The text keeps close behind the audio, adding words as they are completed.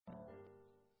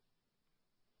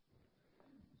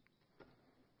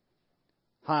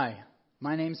Hi,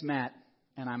 my name's Matt,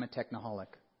 and I'm a technoholic.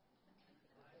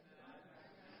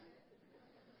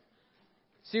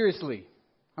 Seriously,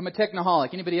 I'm a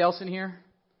technoholic. Anybody else in here?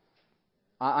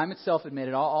 I'm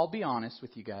self-admitted. I'll be honest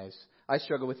with you guys. I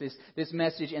struggle with this. This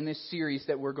message and this series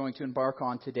that we're going to embark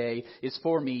on today is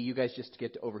for me. You guys just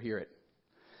get to overhear it.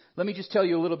 Let me just tell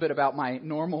you a little bit about my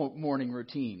normal morning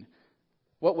routine.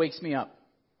 What wakes me up?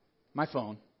 My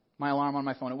phone. My alarm on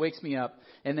my phone. It wakes me up,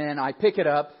 and then I pick it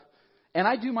up, and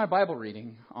I do my Bible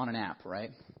reading on an app,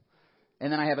 right?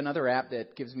 And then I have another app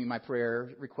that gives me my prayer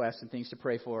requests and things to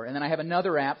pray for. And then I have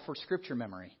another app for scripture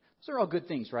memory. Those are all good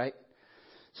things, right?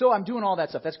 So I'm doing all that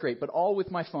stuff. That's great. But all with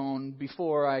my phone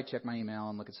before I check my email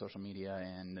and look at social media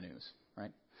and the news,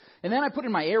 right? And then I put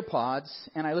in my AirPods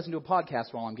and I listen to a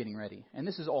podcast while I'm getting ready. And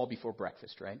this is all before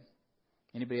breakfast, right?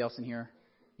 Anybody else in here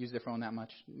use their phone that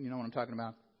much? You know what I'm talking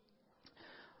about?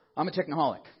 I'm a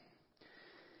technoholic.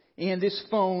 And this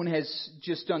phone has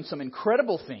just done some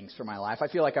incredible things for my life. I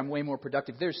feel like I'm way more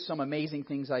productive. There's some amazing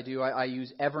things I do. I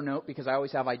use Evernote because I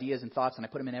always have ideas and thoughts, and I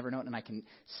put them in Evernote, and I can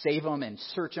save them and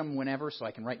search them whenever so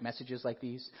I can write messages like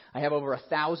these. I have over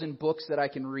 1,000 books that I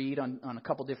can read on a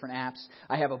couple different apps.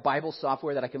 I have a Bible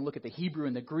software that I can look at the Hebrew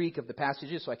and the Greek of the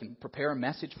passages so I can prepare a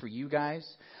message for you guys.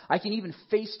 I can even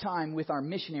FaceTime with our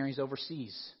missionaries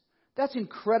overseas. That's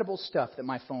incredible stuff that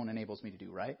my phone enables me to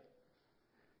do, right?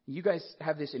 You guys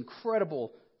have this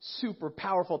incredible, super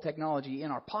powerful technology in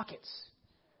our pockets.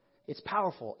 It's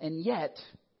powerful. And yet,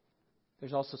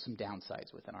 there's also some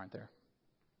downsides with it, aren't there?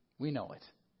 We know it.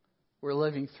 We're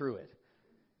living through it.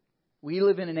 We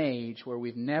live in an age where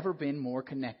we've never been more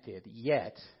connected,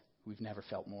 yet we've never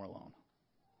felt more alone.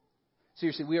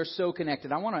 Seriously, we are so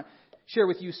connected. I want to share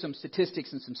with you some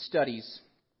statistics and some studies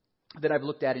that I've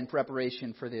looked at in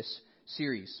preparation for this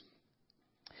series.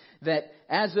 That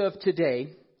as of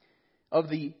today, of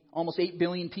the almost 8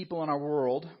 billion people in our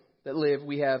world that live,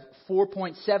 we have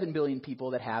 4.7 billion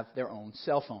people that have their own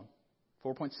cell phone.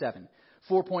 4.7.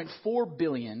 4.4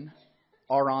 billion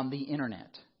are on the internet.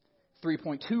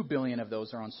 3.2 billion of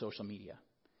those are on social media.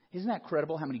 Isn't that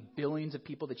incredible how many billions of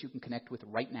people that you can connect with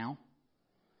right now?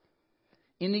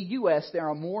 In the U.S., there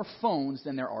are more phones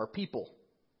than there are people.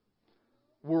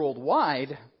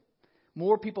 Worldwide,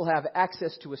 more people have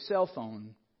access to a cell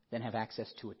phone than have access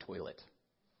to a toilet,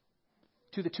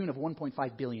 to the tune of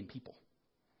 1.5 billion people.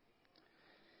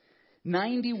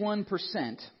 91%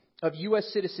 of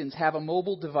U.S. citizens have a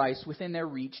mobile device within their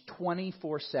reach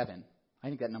 24/7. I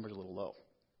think that number's a little low.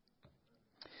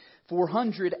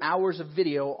 400 hours of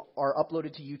video are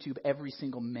uploaded to YouTube every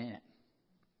single minute.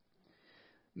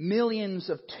 Millions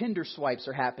of Tinder swipes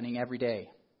are happening every day.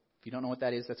 If you don't know what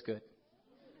that is, that's good.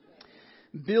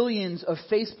 Billions of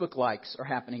Facebook likes are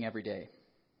happening every day.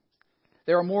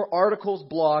 There are more articles,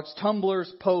 blogs,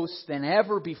 Tumblrs, posts than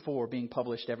ever before being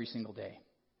published every single day.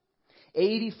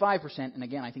 85%, and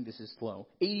again, I think this is low,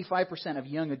 85% of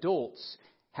young adults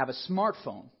have a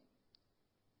smartphone.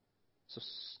 So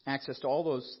access to all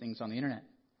those things on the internet.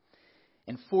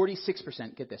 And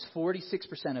 46%, get this,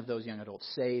 46% of those young adults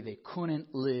say they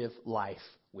couldn't live life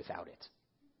without it.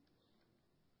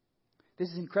 This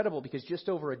is incredible because just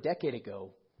over a decade ago,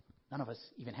 none of us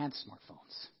even had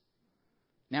smartphones.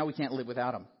 Now we can't live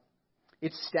without them.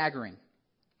 It's staggering.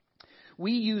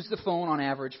 We use the phone on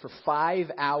average for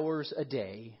 5 hours a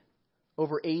day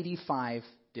over 85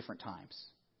 different times,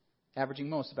 averaging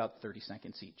most about 30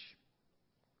 seconds each.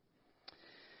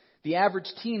 The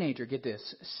average teenager, get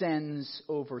this, sends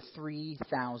over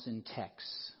 3,000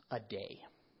 texts a day.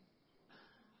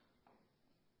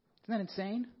 Isn't that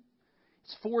insane?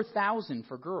 It's 4,000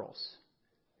 for girls.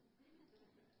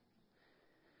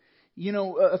 You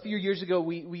know, a few years ago,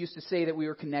 we used to say that we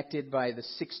were connected by the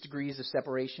 6 degrees of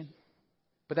separation.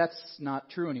 But that's not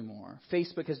true anymore.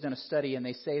 Facebook has done a study, and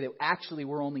they say that actually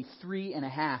we're only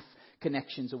 3.5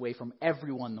 connections away from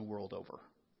everyone the world over.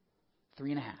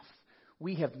 3.5.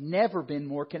 We have never been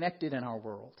more connected in our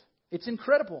world. It's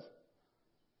incredible.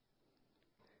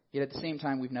 Yet at the same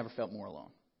time, we've never felt more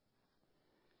alone.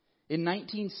 In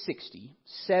 1960,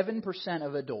 7%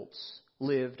 of adults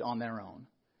lived on their own.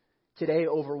 Today,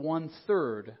 over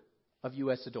 1/3 of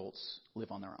U.S. adults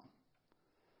live on their own.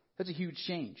 That's a huge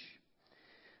change.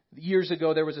 Years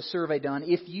ago, there was a survey done.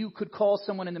 If you could call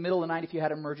someone in the middle of the night if you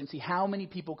had an emergency, how many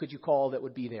people could you call that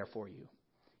would be there for you?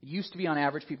 It used to be on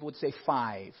average, people would say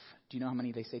 5. Do you know how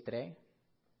many they say today?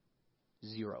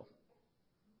 0.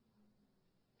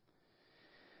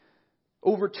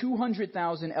 Over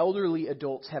 200,000 elderly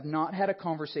adults have not had a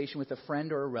conversation with a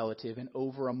friend or a relative in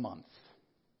over a month.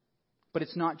 But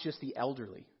it's not just the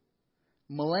elderly.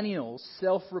 Millennials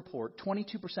self-report,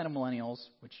 22% of millennials,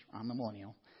 which I'm a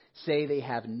millennial, say they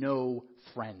have no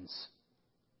friends.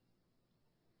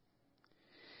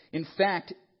 In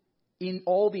fact, in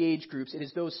all the age groups, it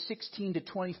is those 16 to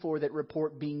 24 that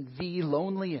report being the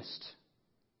loneliest.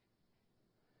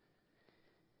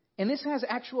 And this has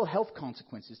actual health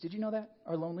consequences. Did you know that?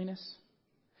 Our loneliness?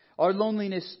 Our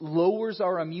loneliness lowers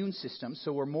our immune system,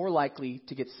 so we're more likely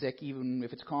to get sick, even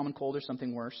if it's common cold or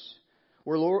something worse.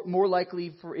 We're more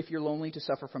likely, if you're lonely, to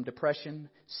suffer from depression,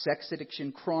 sex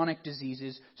addiction, chronic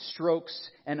diseases, strokes,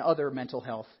 and other mental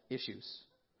health issues.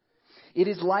 It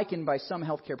is likened by some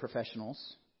healthcare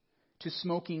professionals to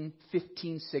smoking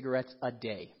 15 cigarettes a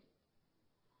day.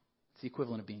 It's the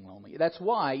equivalent of being lonely. That's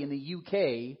why in the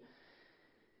UK,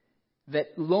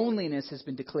 that loneliness has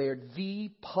been declared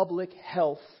the public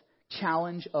health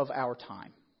challenge of our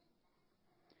time.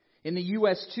 In the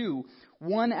U.S., too,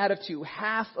 1 out of 2,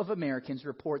 half of Americans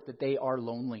report that they are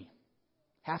lonely.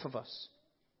 Half of us.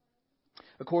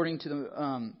 According to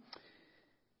the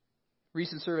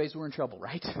recent surveys, we're in trouble,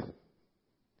 right?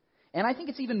 And I think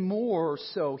it's even more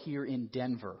so here in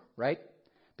Denver, right?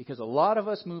 Because a lot of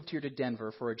us moved here to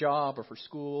Denver for a job or for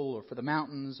school or for the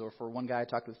mountains or for one guy I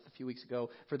talked with a few weeks ago,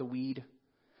 for the weed.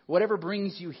 Whatever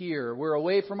brings you here, we're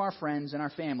away from our friends and our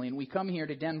family, and we come here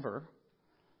to Denver,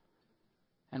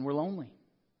 and we're lonely.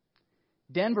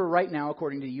 Denver right now,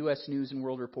 according to the U.S. News and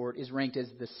World Report, is ranked as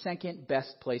the second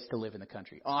best place to live in the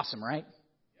country. Awesome, right?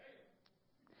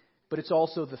 But it's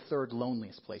also the third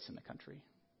loneliest place in the country.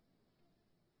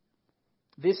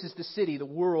 This is the city, the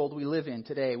world we live in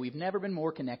today. We've never been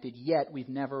more connected, yet we've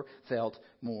never felt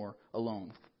more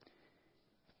alone.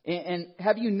 And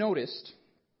have you noticed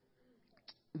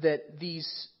that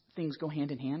these things go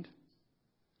hand in hand?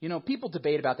 You know, people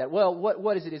debate about that. Well,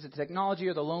 what is it? Is it the technology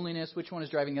or the loneliness? Which one is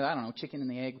driving it? I don't know, chicken and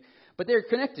the egg. But they're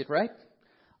connected, right?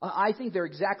 I think they're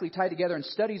exactly tied together, and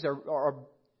studies are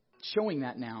showing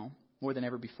that now more than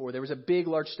ever before. There was a big,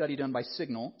 large study done by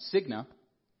Cigna,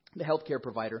 the healthcare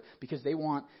provider, because they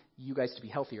want you guys to be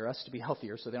healthier, us to be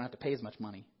healthier, so they don't have to pay as much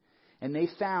money. And they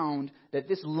found that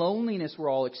this loneliness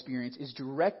we're all experiencing is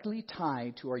directly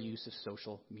tied to our use of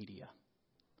social media.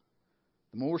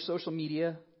 The more social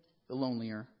media, the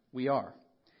lonelier we are.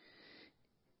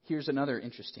 Here's another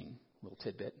interesting little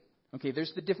tidbit. Okay,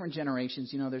 there's the different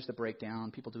generations. You know, there's the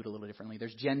breakdown. People do it a little differently.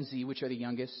 There's Gen Z, which are the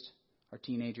youngest, our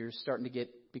teenagers, starting to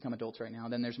become adults right now.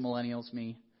 Then there's millennials,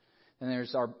 me. Then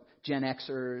there's our Gen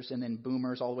Xers, and then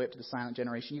boomers, all the way up to the silent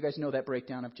generation. You guys know that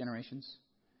breakdown of generations?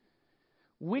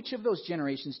 Which of those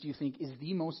generations do you think is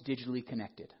the most digitally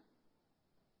connected?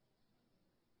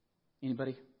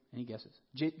 Anybody? Any guesses?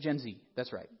 Gen Z,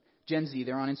 that's right. Gen Z,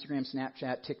 they're on Instagram,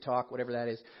 Snapchat, TikTok, whatever that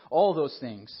is. All those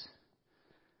things.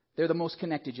 They're the most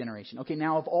connected generation. Okay,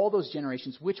 now of all those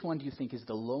generations, which one do you think is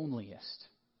the loneliest?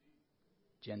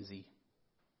 Gen Z.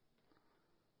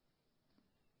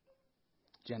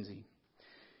 Gen Z.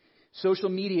 Social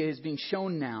media is being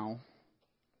shown now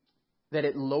that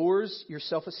it lowers your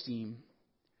self-esteem,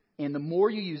 and the more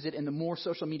you use it and the more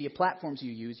social media platforms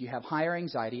you use, you have higher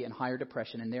anxiety and higher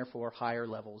depression, and therefore higher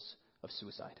levels of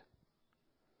suicide.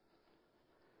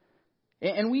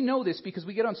 And we know this because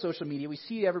we get on social media, we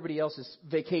see everybody else's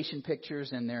vacation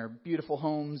pictures and their beautiful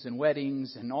homes and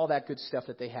weddings and all that good stuff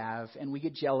that they have, and we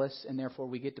get jealous, and therefore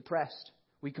we get depressed.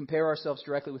 We compare ourselves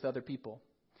directly with other people.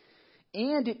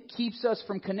 And it keeps us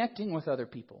from connecting with other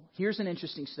people. Here's an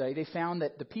interesting study. They found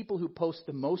that the people who post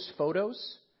the most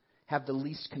photos have the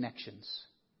least connections.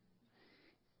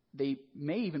 They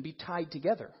may even be tied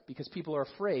together because people are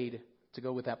afraid to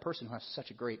go with that person who has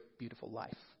such a great, beautiful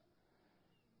life.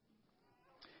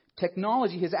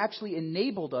 Technology has actually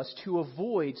enabled us to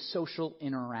avoid social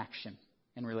interaction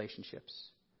and relationships.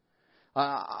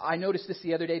 I noticed this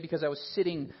the other day because I was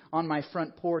sitting on my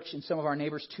front porch, and some of our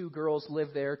neighbors, 2 girls live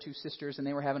there, 2 sisters, and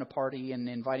they were having a party and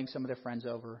inviting some of their friends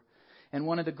over. And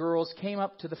one of the girls came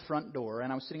up to the front door,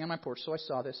 and I was sitting on my porch, so I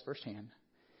saw this firsthand.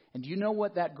 And do you know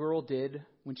what that girl did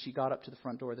when she got up to the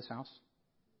front door of this house?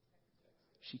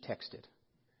 She texted.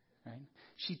 Right?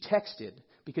 She texted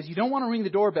because you don't want to ring the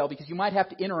doorbell because you might have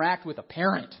to interact with a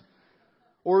parent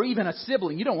or even a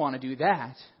sibling. You don't want to do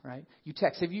that, right? You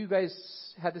text. Have you guys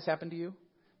had this happen to you?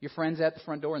 Your friends at the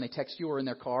front door and they text you, or in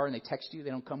their car and they text you.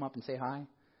 They don't come up and say hi.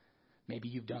 Maybe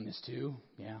you've done this too.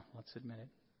 Yeah, let's admit it.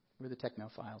 We're the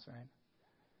technophiles, right?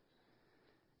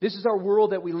 This is our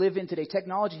world that we live in today.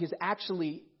 Technology has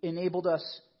actually enabled us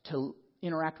to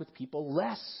interact with people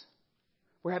less.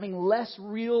 We're having less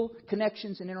real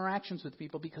connections and interactions with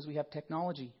people because we have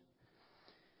technology.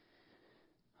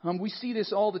 We see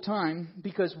this all the time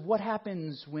because what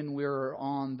happens when we're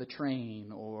on the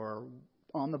train or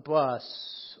on the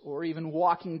bus or even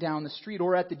walking down the street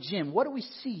or at the gym? What do we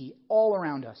see all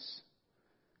around us?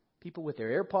 people with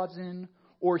their AirPods in,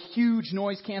 or huge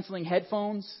noise-canceling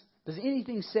headphones. Does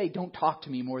anything say, don't talk to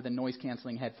me more than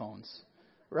noise-canceling headphones?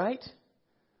 Right?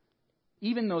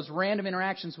 Even those random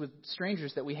interactions with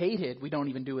strangers that we hated, we don't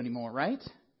even do anymore, right?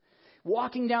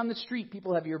 Walking down the street,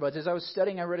 people have earbuds. As I was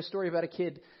studying, I read a story about a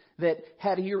kid that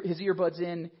had his earbuds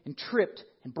in and tripped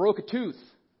and broke a tooth.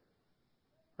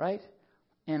 Right?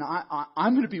 And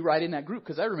I'm going to be right in that group,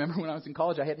 because I remember when I was in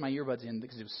college, I had my earbuds in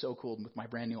because it was so cool with my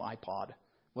brand new iPod. It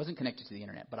wasn't connected to the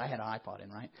internet, but I had an iPod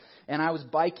in, right? And I was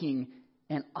biking,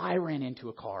 and I ran into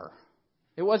a car.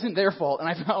 It wasn't their fault. And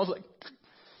I was like,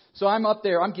 so I'm up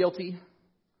there. I'm guilty.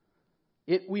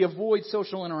 We avoid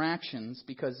social interactions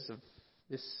because of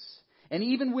this. And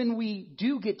even when we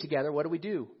do get together, what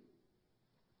do?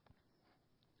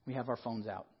 We have our phones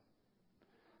out.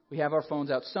 We have our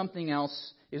phones out. Something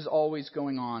else is always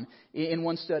going on. In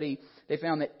one study, they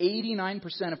found that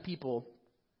 89% of people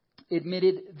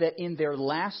admitted that in their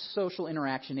last social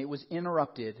interaction, it was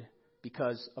interrupted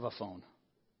because of a phone.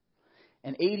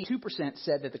 And 82%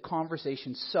 said that the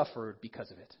conversation suffered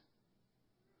because of it.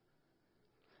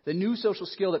 The new social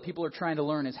skill that people are trying to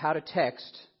learn is how to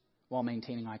text while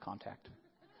maintaining eye contact.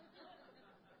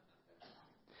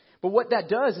 But what that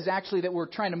does is actually that we're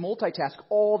trying to multitask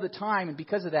all the time. And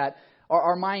because of that,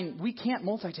 our mind, we can't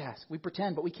multitask. We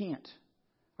pretend, but we can't.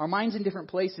 Our mind's in different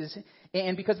places.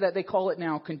 And because of that, they call it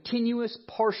now continuous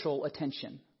partial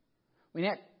attention.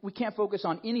 We can't focus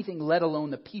on anything, let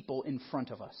alone the people in front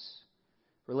of us.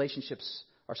 Relationships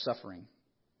are suffering.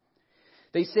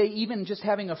 They say even just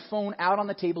having a phone out on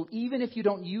the table, even if you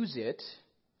don't use it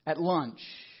at lunch,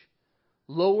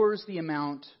 lowers the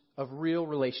amount of real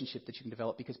relationship that you can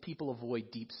develop, because people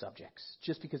avoid deep subjects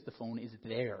just because the phone is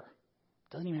there.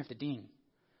 It doesn't even have to ding.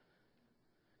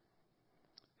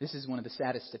 This is one of the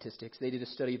saddest statistics. They did a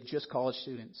study of just college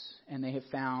students, and they have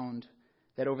found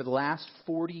that over the last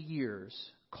 40 years,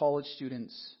 college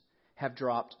students have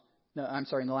dropped. In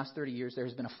the last 30 years, there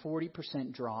has been a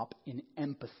 40% drop in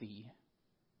empathy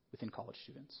within college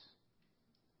students.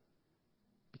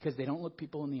 Because they don't look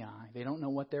people in the eye. They don't know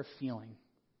what they're feeling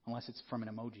unless it's from an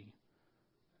emoji.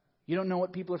 You don't know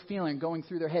what people are feeling going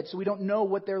through their head, so we don't know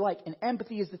what they're like. And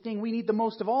empathy is the thing we need the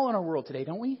most of all in our world today,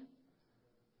 don't we?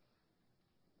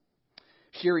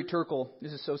 Sherry Turkle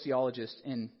is a sociologist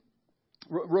and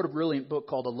wrote a brilliant book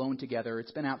called Alone Together.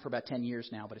 It's been out for about 10 years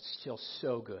now, but it's still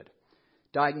so good.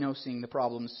 Diagnosing the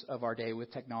problems of our day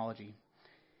with technology.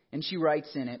 And she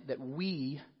writes in it that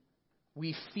we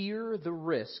fear the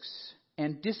risks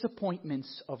and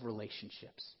disappointments of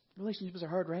relationships. Relationships are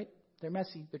hard, right? They're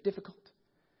messy. They're difficult.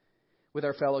 With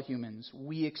our fellow humans,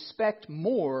 we expect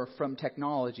more from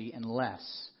technology and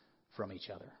less from each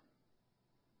other.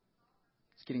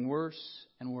 It's getting worse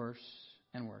and worse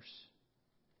and worse.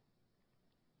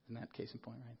 Isn't that case in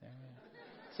point right there?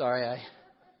 Yeah. Sorry,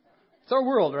 it's our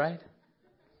world, right?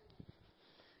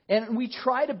 And we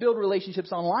try to build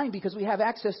relationships online because we have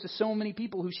access to so many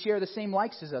people who share the same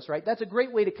likes as us, right? That's a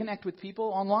great way to connect with people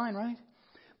online, right?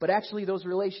 But actually, those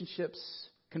relationships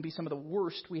can be some of the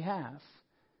worst we have.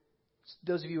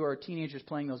 Those of you who are teenagers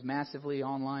playing those massively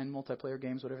online multiplayer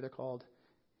games, whatever they're called,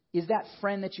 is that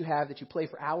friend that you have that you play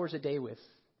for hours a day with,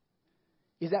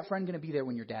 is that friend going to be there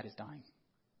when your dad is dying?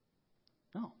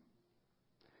 No.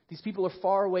 These people are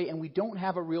far away, and we don't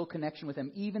have a real connection with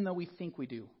them, even though we think we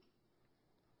do.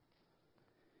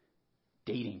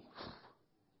 Dating.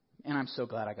 And I'm so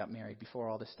glad I got married before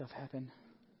all this stuff happened.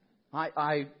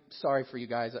 I'm sorry for you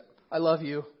guys. I love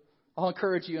you. I'll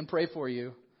encourage you and pray for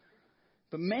you.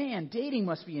 But man, dating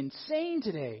must be insane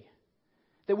today.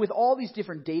 That with all these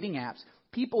different dating apps,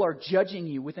 people are judging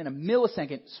you within a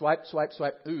millisecond. Swipe, swipe,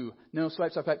 swipe. Ooh, no,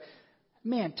 swipe, swipe, swipe.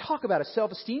 Man, talk about a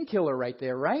self-esteem killer right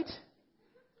there, right?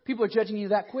 People are judging you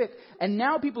that quick. And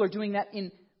now people are doing that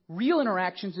in real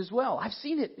interactions as well. I've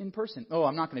seen it in person. Oh,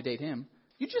 I'm not going to date him.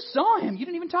 You just saw him. You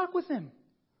didn't even talk with him.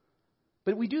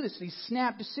 But we do this, these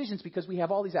snap decisions, because we have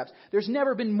all these apps. There's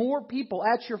never been more people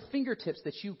at your fingertips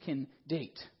that you can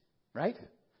date, right?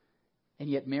 And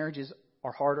yet marriages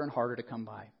are harder and harder to come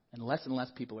by. And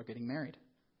less people are getting married.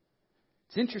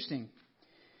 It's interesting.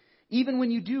 Even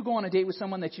when you do go on a date with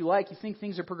someone that you like, you think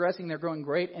things are progressing, they're going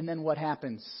great, and then what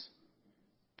happens?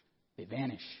 They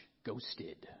vanish.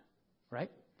 Ghosted.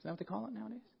 Right? Is that what they call it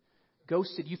nowadays?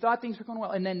 Ghosted. You thought things were going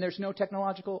well, and then there's no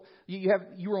technological. You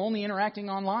were only interacting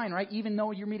online, right? Even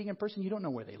though you're meeting in person, you don't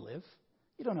know where they live.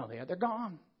 You don't know they are. They're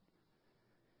gone.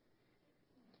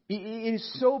 It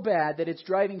is so bad that it's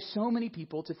driving so many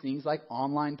people to things like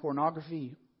online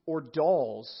pornography or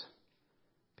dolls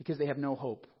because they have no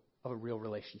hope of a real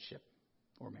relationship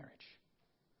or marriage.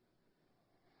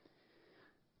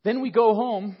 Then we go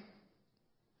home,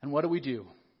 and what do?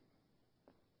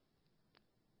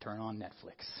 turn on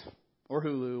Netflix or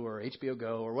Hulu or HBO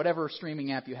Go or whatever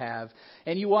streaming app you have,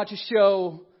 and you watch a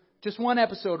show, just one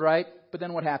episode, right? But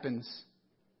then what happens?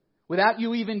 Without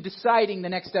you even deciding, the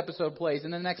next episode plays,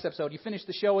 and then the next episode, you finish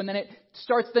the show, and then it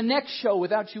starts the next show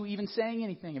without you even saying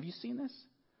anything. Have you seen this?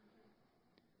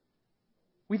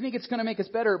 We think it's going to make us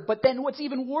better, but then what's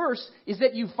even worse is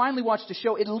that you finally watched a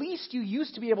show. At least you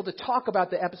used to be able to talk about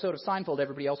the episode of Seinfeld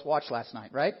everybody else watched last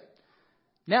night, right?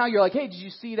 Now you're like, hey, did you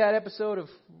see that episode of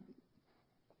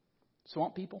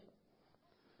Swamp People?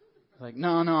 Like, no,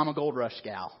 I'm a Gold Rush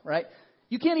gal, right?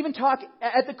 You can't even talk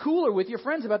at the cooler with your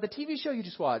friends about the TV show you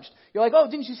just watched. You're like,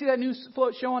 oh, didn't you see that new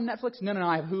show on Netflix? No,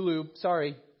 I have Hulu.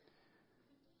 Sorry.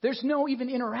 There's no even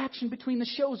interaction between the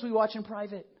shows we watch in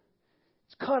private.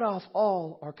 It's cut off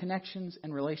all our connections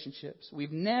and relationships.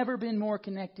 We've never been more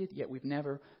connected, yet we've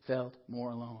never felt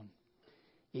more alone.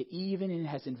 It even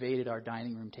has invaded our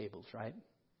dining room tables, right?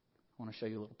 I want to show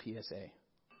you a little PSA.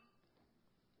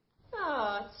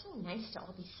 Oh, it's so nice to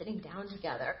all be sitting down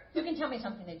together. You can tell me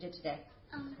something they did today.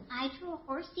 I drew a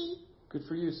horsey. Good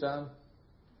for you, Sam.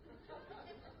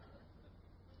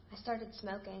 I started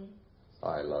smoking.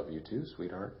 I love you too,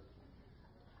 sweetheart.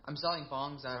 I'm selling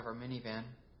bongs out of our minivan.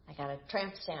 I got a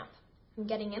tramp stamp. I'm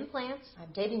getting implants. I'm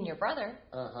dating your brother.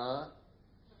 Uh-huh.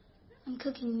 I'm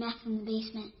cooking meth in the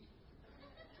basement.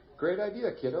 Great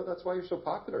idea, kiddo. That's why you're so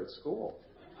popular at school.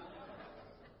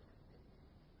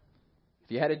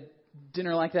 If you had a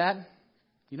dinner like that,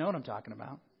 you know what I'm talking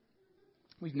about.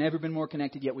 We've never been more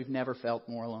connected, yet we've never felt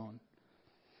more alone.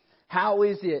 How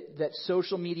is it that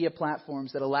social media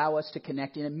platforms that allow us to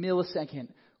connect in a millisecond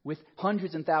with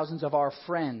hundreds and thousands of our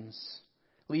friends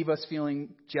leave us feeling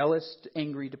jealous,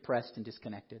 angry, depressed, and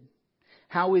disconnected?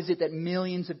 How is it that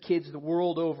millions of kids the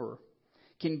world over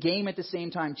can game at the same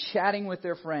time, chatting with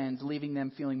their friends, leaving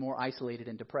them feeling more isolated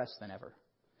and depressed than ever?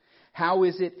 How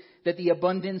is it that the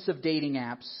abundance of dating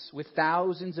apps with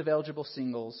thousands of eligible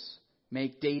singles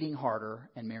make dating harder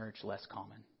and marriage less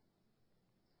common?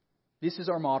 This is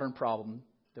our modern problem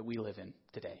that we live in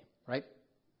today, right?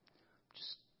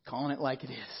 Just calling it like it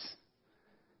is.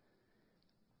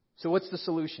 So what's the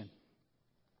solution?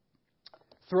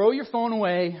 Throw your phone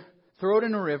away, throw it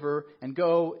in a river, and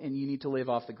go, and you need to live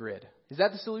off the grid. Is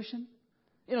that the solution?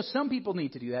 You know, some people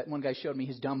need to do that. One guy showed me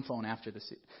his dumb phone after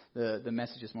the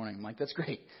message this morning. I'm like, that's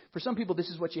great. For some people, this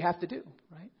is what you have to do,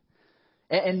 right?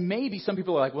 And maybe some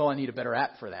people are like, well, I need a better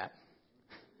app for that.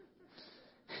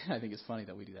 I think it's funny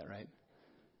that we do that, right?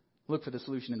 Look for the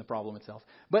solution in the problem itself.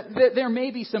 But there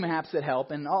may be some apps that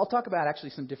help, and I'll talk about actually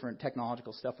some different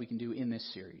technological stuff we can do in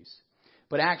this series.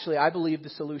 But actually, I believe the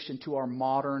solution to our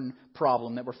modern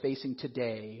problem that we're facing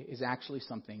today is actually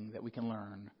something that we can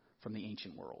learn from the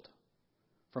ancient world,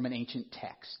 from an ancient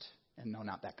text. And no,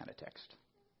 not that kind of text.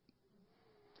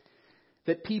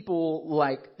 That people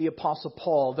like the Apostle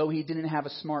Paul, though he didn't have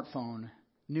a smartphone,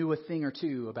 knew a thing or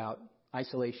two about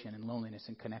isolation and loneliness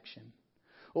and connection.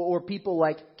 Or people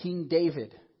like King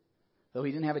David, though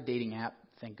he didn't have a dating app,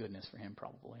 thank goodness for him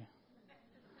probably.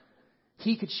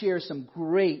 He could share some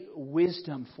great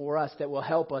wisdom for us that will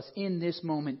help us in this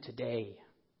moment today.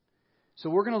 So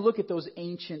we're going to look at those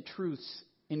ancient truths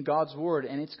in God's Word,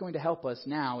 and it's going to help us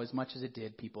now as much as it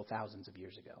did people thousands of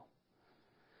years ago.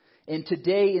 And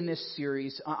today in this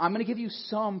series, I'm going to give you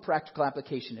some practical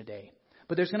application today.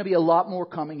 But there's going to be a lot more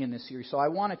coming in this series. So I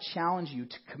want to challenge you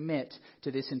to commit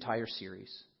to this entire series.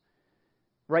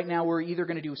 Right now we're either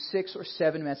going to do 6 or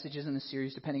 7 messages in the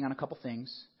series, depending on a couple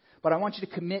things. But I want you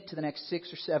to commit to the next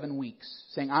 6 or 7 weeks,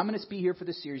 saying, I'm going to be here for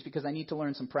this series because I need to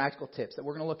learn some practical tips that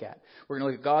we're going to look at. We're going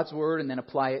to look at God's Word and then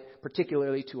apply it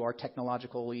particularly to our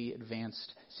technologically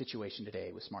advanced situation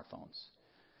today with smartphones.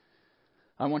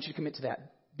 I want you to commit to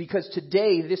that. Because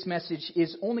today, this message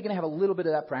is only going to have a little bit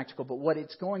of that practical, but what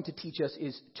it's going to teach us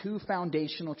is 2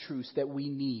 foundational truths that we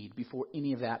need before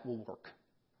any of that will work.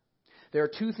 There are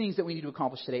 2 things that we need to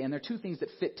accomplish today, and there are 2 things that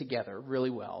fit together really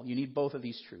well. You need both of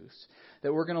these truths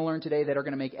that we're going to learn today that are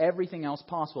going to make everything else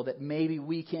possible, that maybe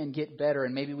we can get better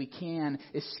and maybe we can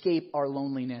escape our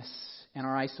loneliness and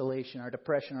our isolation, our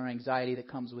depression, our anxiety that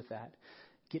comes with that.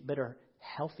 Get better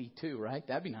healthy too, right?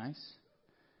 That'd be nice.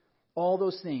 All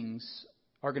those things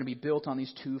are going to be built on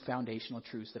these 2 foundational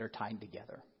truths that are tied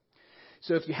together.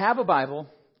 So if you have a Bible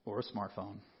or a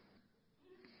smartphone,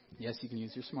 yes, you can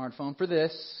use your smartphone for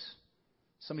this.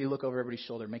 Somebody look over everybody's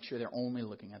shoulder. Make sure they're only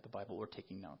looking at the Bible or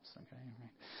taking notes. Okay.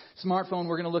 Smartphone,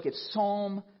 we're going to look at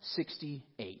Psalm 68.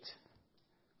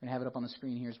 We're going to have it up on the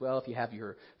screen here as well. If you have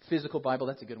your physical Bible,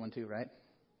 that's a good one too, right?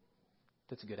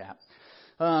 That's a good app.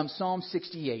 Psalm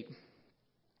 68.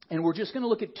 And we're just going to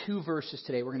look at 2 verses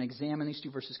today. We're going to examine these 2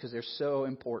 verses because they're so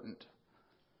important.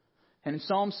 And in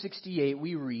Psalm 68,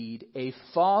 we read, "A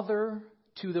father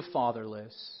to the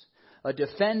fatherless, a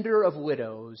defender of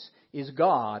widows, is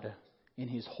God in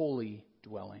his holy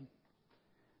dwelling."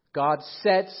 God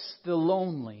sets the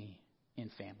lonely in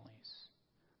families.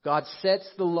 God sets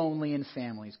the lonely in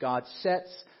families. God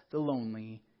sets the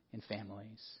lonely in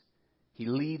families. He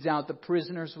leads out the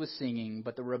prisoners with singing,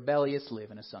 but the rebellious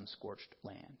live in a sun-scorched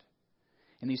land.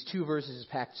 And these two verses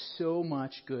packed so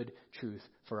much good truth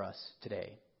for us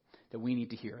today that we need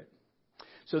to hear it.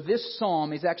 So this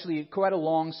psalm is actually quite a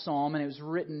long psalm, and it was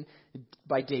written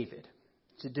by David.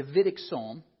 It's a Davidic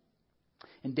psalm.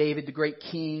 And David, the great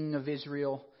king of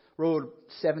Israel, wrote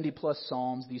 70-plus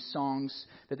psalms, these songs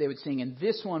that they would sing. And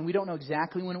this one, we don't know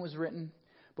exactly when it was written,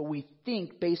 but we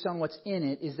think, based on what's in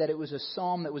it, is that it was a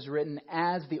psalm that was written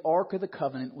as the Ark of the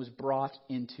Covenant was brought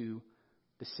into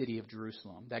the city of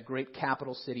Jerusalem, that great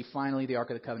capital city. Finally, the Ark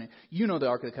of the Covenant. You know the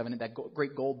Ark of the Covenant, that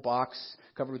great gold box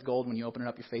covered with gold. When you open it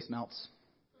up, your face melts.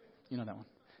 You know that one.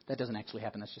 That doesn't actually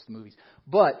happen. That's just the movies.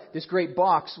 But this great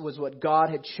box was what God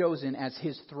had chosen as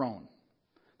his throne.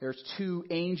 There's two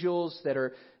angels that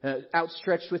are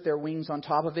outstretched with their wings on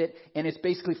top of it, and it's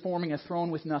basically forming a throne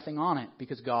with nothing on it,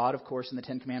 because God, of course, in the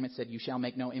Ten Commandments said, "You shall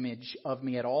make no image of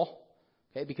me at all."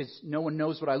 Okay, because no one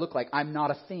knows what I look like. I'm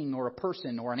not a thing or a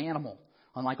person or an animal,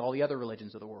 unlike all the other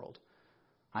religions of the world.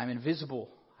 I'm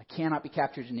invisible. I cannot be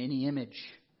captured in any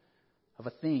image of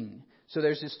a thing. So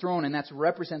there's this throne, and that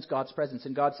represents God's presence.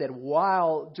 And God said,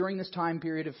 while during this time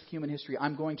period of human history,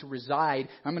 I'm going to reside,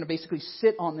 I'm going to basically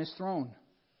sit on this throne.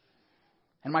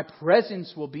 And my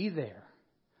presence will be there.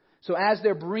 So as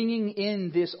they're bringing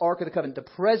in this Ark of the Covenant,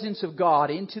 the presence of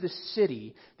God into the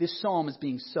city, this psalm is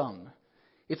being sung.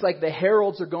 It's like the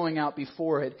heralds are going out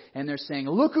before it, and they're saying,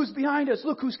 "Look who's behind us,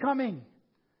 look who's coming."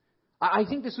 I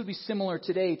think this would be similar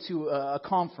today to a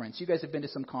conference. You guys have been to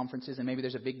some conferences, and maybe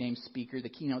there's a big name speaker, the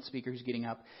keynote speaker who's getting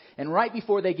up. And right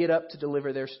before they get up to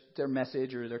deliver their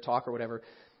message or their talk or whatever,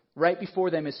 right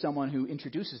before them is someone who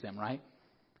introduces them, right?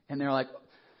 And they're like,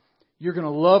 "You're going to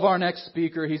love our next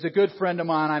speaker. He's a good friend of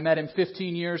mine. I met him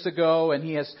 15 years ago, and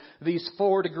he has these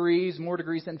 4 degrees, more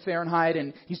degrees than Fahrenheit,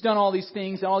 and he's done all these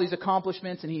things and all these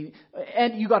accomplishments, and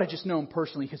you got to just know him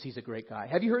personally because he's a great guy."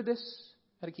 Have you heard this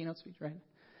at a keynote speech, right?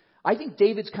 I think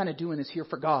David's kind of doing this here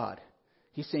for God.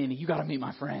 He's saying, "You got to meet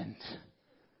my friend.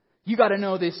 You got to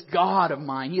know this God of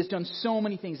mine. He has done so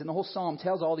many things." And the whole psalm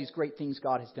tells all these great things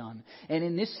God has done. And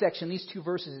in this section, these 2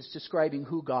 verses, it's describing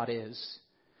who God is.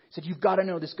 He said, you've got to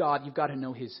know this God. You've got to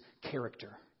know his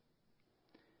character.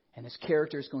 And his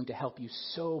character is going to help you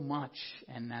so much.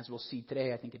 And as we'll see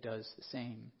today, I think it does the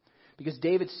same. Because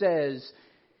David says,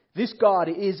 this God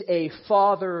is a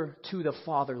father to the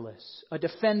fatherless, a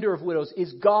defender of widows,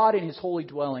 is God in his holy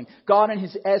dwelling, God in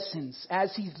his essence,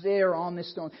 as he's there on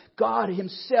this throne. God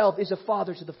himself is a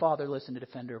father to the fatherless and a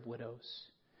defender of widows.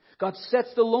 God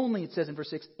sets the lonely, it says in verse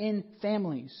 6, in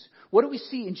families. What do we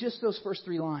see in just those first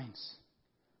 3 lines?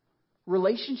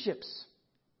 Relationships.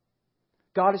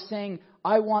 God is saying,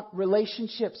 I want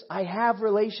relationships. I have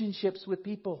relationships with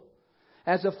people.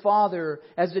 As a father,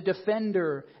 as a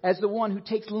defender, as the one who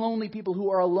takes lonely people who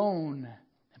are alone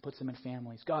and puts them in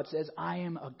families. God says, I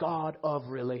am a God of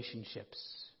relationships.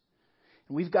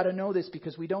 And we've got to know this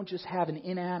because we don't just have an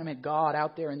inanimate God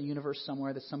out there in the universe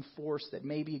somewhere that's some force that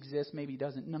maybe exists, maybe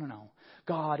doesn't. No.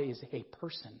 God is a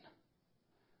person.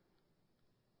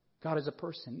 God is a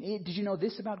person. Did you know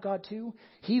this about God too?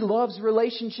 He loves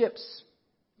relationships.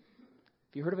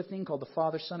 Have you heard of a thing called the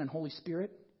Father, Son, and Holy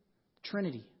Spirit?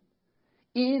 Trinity.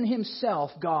 In himself,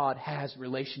 God has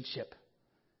relationship.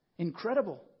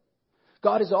 Incredible.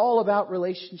 God is all about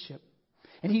relationship.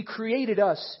 And he created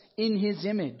us in his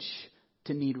image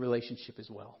to need relationship as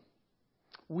well.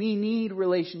 We need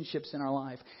relationships in our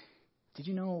life. Did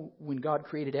you know when God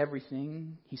created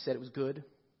everything, he said it was good?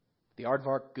 The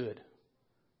aardvark, good.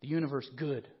 The universe,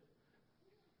 good.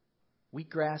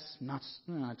 Wheatgrass,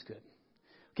 it's good.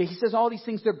 Okay, he says all these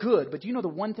things, they're good. But do you know the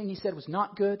one thing he said was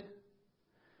not good?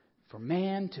 For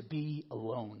man to be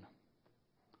alone.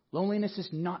 Loneliness is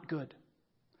not good.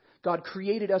 God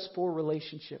created us for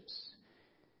relationships.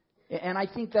 And I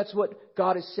think that's what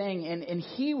God is saying. And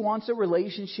he wants a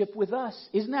relationship with us.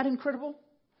 Isn't that incredible?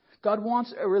 God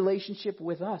wants a relationship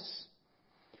with us.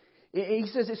 He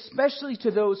says, especially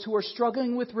to those who are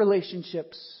struggling with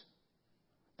relationships.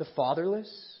 The fatherless,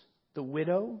 the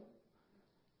widow,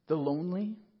 the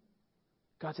lonely.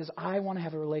 God says, I want to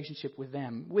have a relationship with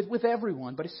them, with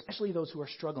everyone, but especially those who are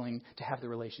struggling to have the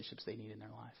relationships they need in their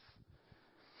life.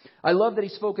 I love that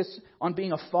he's focused on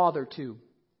being a father too.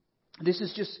 This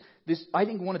is I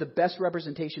think, one of the best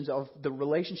representations of the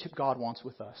relationship God wants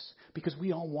with us, because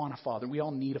we all want a father. We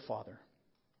all need a father.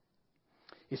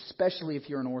 especially if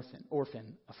you're an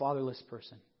orphan, a fatherless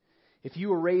person. If you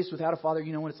were raised without a father,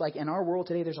 you know what it's like. In our world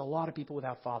today, there's a lot of people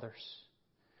without fathers.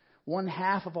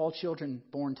 1/2 of all children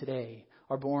born today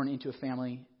are born into a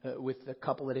family with a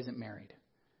couple that isn't married.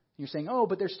 You're saying, oh,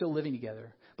 but they're still living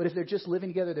together. But if they're just living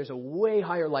together, there's a way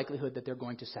higher likelihood that they're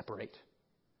going to separate.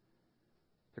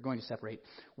 They're going to separate.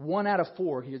 1 out of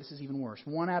 4, here, this is even worse.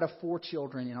 1 out of 4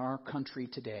 children in our country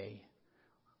today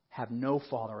have no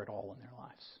father at all in their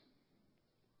lives.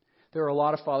 There are a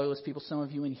lot of fatherless people. Some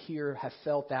of you in here have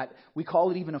felt that. We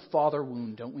call it even a father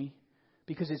wound, don't we?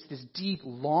 Because it's this deep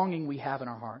longing we have in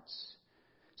our hearts.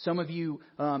 Some of you,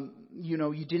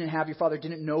 you didn't have your father,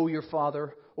 didn't know your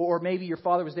father, or maybe your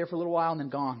father was there for a little while and then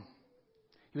gone.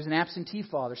 He was an absentee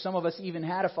father. Some of us even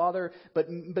had a father, but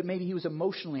maybe he was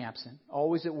emotionally absent,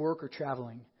 always at work or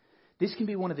traveling. This can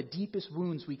be one of the deepest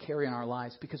wounds we carry in our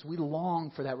lives because we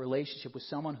long for that relationship with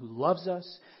someone who loves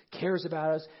us, cares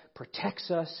about us, protects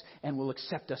us, and will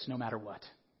accept us no matter what.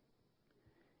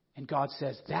 And God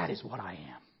says, that is what I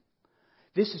am.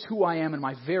 This is who I am, and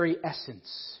my very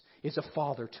essence is a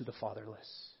father to the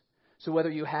fatherless. So whether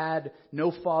you had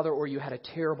no father or you had a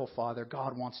terrible father,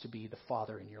 God wants to be the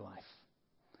father in your life.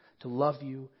 To love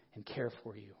you and care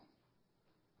for you.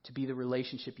 To be the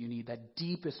relationship you need, that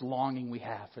deepest longing we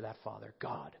have for that father.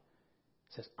 God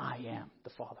says, I am the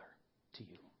father to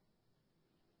you.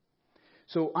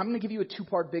 So I'm going to give you a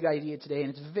 2-part big idea today,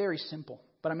 and it's very simple.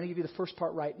 But I'm going to give you the first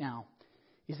part right now,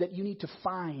 is that you need to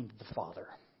find the father.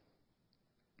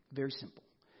 Very simple.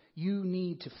 You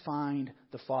need to find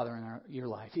the father in your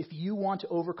life. If you want to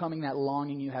overcoming that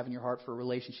longing you have in your heart for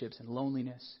relationships and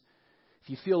loneliness, if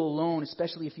you feel alone,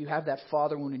 especially if you have that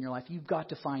father wound in your life, you've got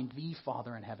to find the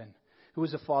Father in heaven, who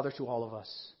is a father to all of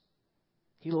us.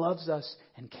 He loves us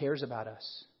and cares about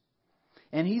us.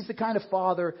 And He's the kind of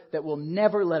father that will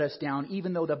never let us down,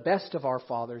 even though the best of our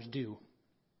fathers do.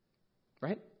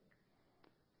 Right?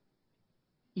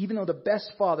 Even though the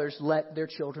best fathers let their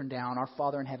children down, our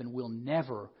Father in heaven will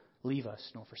never leave us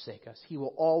nor forsake us. He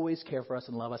will always care for us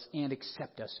and love us and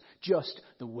accept us just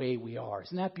the way we are.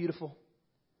 Isn't that beautiful?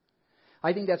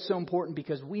 I think that's so important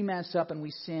because we mess up and we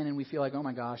sin and we feel like, oh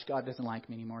my gosh, God doesn't like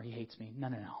me anymore. He hates me. No.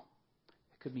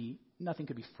 Nothing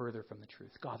could be further from the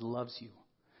truth. God loves you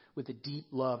with a deep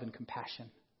love and compassion.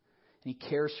 And He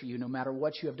cares for you no matter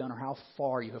what you have done or how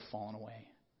far you have fallen away.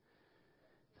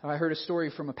 I heard a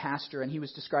story from a pastor, and he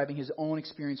was describing his own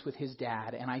experience with his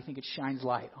dad, and I think it shines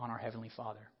light on our Heavenly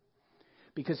Father.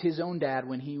 Because his own dad,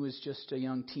 when he was just a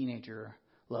young teenager,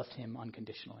 loved him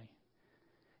unconditionally.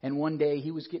 And one day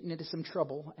he was getting into some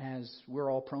trouble, as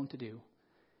we're all prone to do,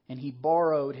 and he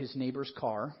borrowed his neighbor's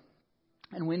car.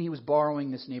 And when he was borrowing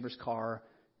this neighbor's car,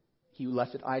 he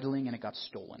left it idling and it got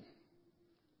stolen.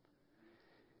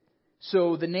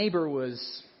 So the neighbor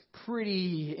was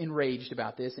pretty enraged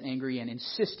about this and angry and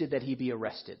insisted that he be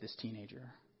arrested, this teenager.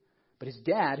 But his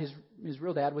dad, his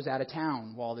real dad, was out of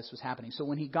town while this was happening. So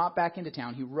when he got back into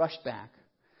town, he rushed back.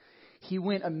 He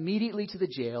went immediately to the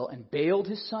jail and bailed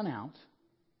his son out.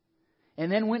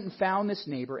 And then went and found this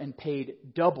neighbor and paid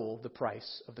double the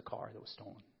price of the car that was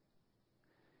stolen.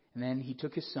 And then he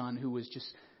took his son, who was just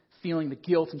feeling the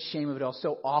guilt and shame of it all,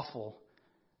 so awful.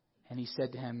 And he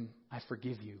said to him, I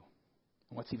forgive you.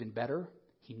 And what's even better,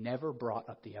 he never brought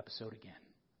up the episode again.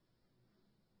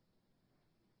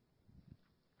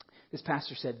 This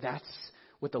pastor said that's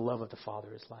what the love of the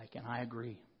Father is like, and I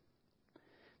agree.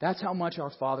 That's how much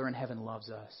our Father in heaven loves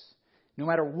us. No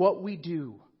matter what we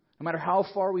do, no matter how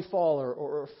far we fall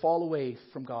or fall away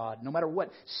from God, no matter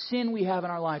what sin we have in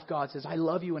our life, God says, I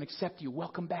love you and accept you.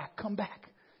 Welcome back. Come back.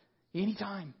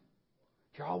 Anytime.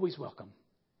 You're always welcome.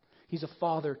 He's a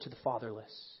father to the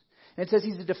fatherless. And it says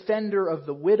He's a defender of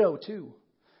the widow too.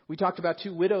 We talked about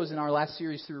 2 widows in our last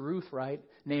series through Ruth, right?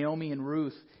 Naomi and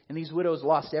Ruth. And these widows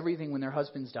lost everything when their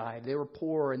husbands died. They were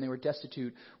poor and they were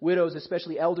destitute. Widows,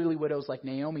 especially elderly widows like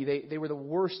Naomi, they were the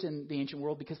worst in the ancient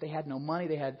world because they had no money.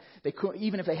 They couldn't,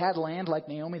 even if they had land like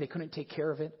Naomi, they couldn't take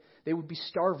care of it. They would be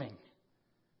starving.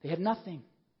 They had nothing.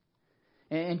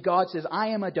 And God says, I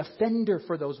am a defender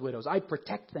for those widows. I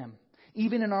protect them.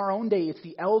 Even in our own day, it's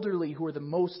the elderly who are the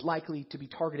most likely to be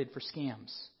targeted for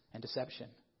scams and deception.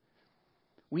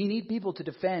 We need people to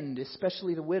defend,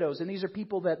 especially the widows. And these are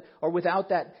people that are without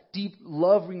that deep,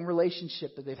 loving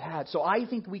relationship that they've had. So I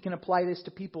think we can apply this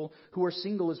to people who are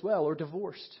single as well or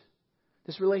divorced.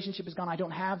 This relationship is gone. I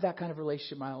don't have that kind of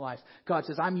relationship in my life. God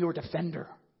says, I'm your defender.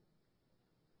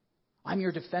 I'm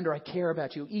your defender. I care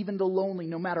about you. Even the lonely,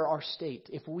 no matter our state.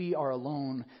 If we are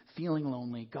alone, feeling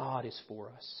lonely, God is for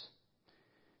us.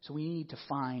 So we need to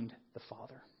find the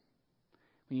Father.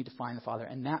 We need to find the Father.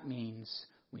 And that means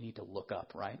we need to look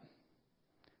up, right?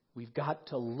 We've got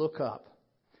to look up.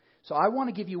 So I want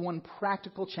to give you one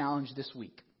practical challenge this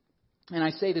week. And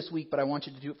I say this week, but I want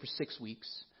you to do it for 6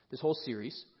 weeks, this whole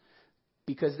series,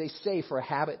 because they say for a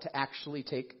habit to actually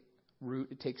take root,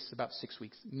 it takes about 6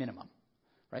 weeks minimum,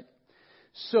 right?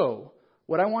 So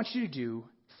what I want you to do,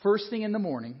 first thing in the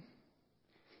morning,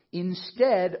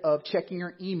 instead of checking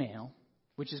your email,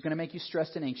 which is going to make you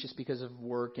stressed and anxious because of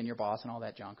work and your boss and all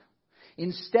that junk,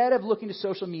 instead of looking to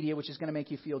social media, which is going to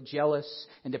make you feel jealous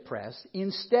and depressed,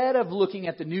 instead of looking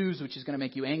at the news, which is going to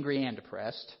make you angry and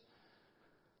depressed,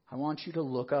 I want you to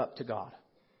look up to God.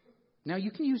 Now, you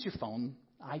can use your phone.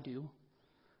 I do.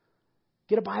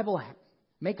 Get a Bible app.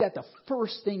 Make that the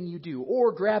first thing you do.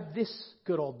 Or grab this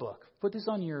good old book. Put this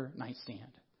on your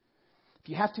nightstand. If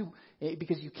you have to,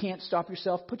 because you can't stop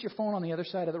yourself, put your phone on the other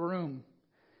side of the room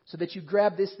so that you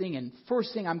grab this thing and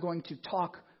first thing I'm going to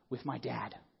talk with my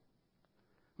dad.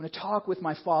 I'm going to talk with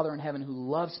my Father in heaven who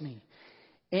loves me.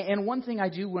 And one thing I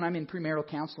do when I'm in premarital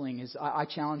counseling is I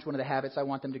challenge one of the habits I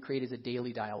want them to create is a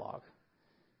daily dialogue.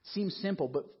 Seems simple,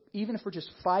 but even if for just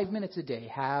 5 minutes a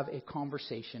day, have a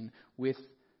conversation with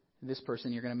this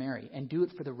person you're going to marry and do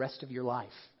it for the rest of your life.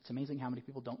 It's amazing how many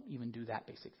people don't even do that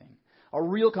basic thing. A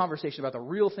real conversation about the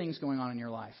real things going on in your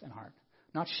life and heart.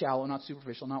 Not shallow, not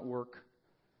superficial, not work,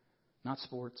 not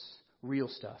sports, real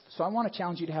stuff. So I want to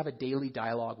challenge you to have a daily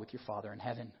dialogue with your Father in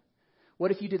heaven. What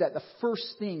if you did that? The first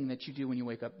thing that you do when you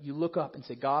wake up, you look up and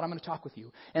say, God, I'm going to talk with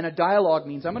you. And a dialogue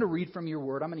means I'm going to read from your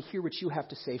word. I'm going to hear what you have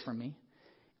to say from me.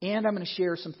 And I'm going to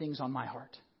share some things on my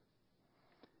heart.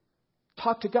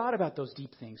 Talk to God about those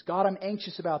deep things. God, I'm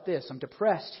anxious about this. I'm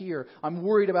depressed here. I'm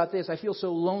worried about this. I feel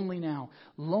so lonely now.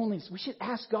 Loneliness. We should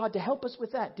ask God to help us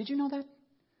with that. Did you know that?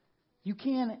 You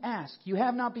can ask. You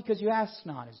have not because you ask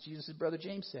not, as Jesus' brother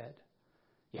James said.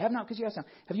 You have not because you ask not.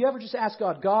 Have you ever just asked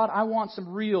God, God, I want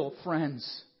some real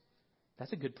friends?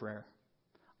 That's a good prayer.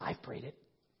 I've prayed it.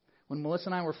 When Melissa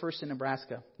and I were first in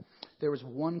Nebraska, there was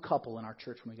one couple in our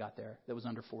church when we got there that was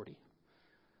under 40.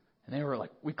 And they were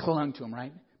like, we clung to them,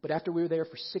 right? But after we were there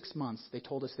for 6 months, they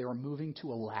told us they were moving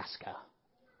to Alaska.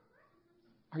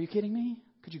 Are you kidding me?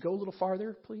 Could you go a little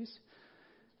farther, please?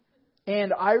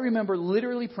 And I remember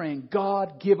literally praying,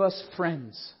 God, give us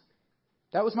friends.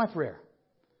 That was my prayer.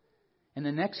 And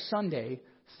the next Sunday,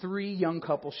 3 young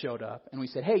couples showed up, and we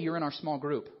said, hey, you're in our small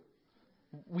group.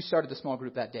 We started the small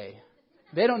group that day.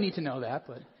 They don't need to know that,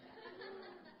 but...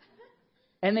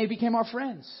 And they became our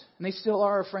friends, and they still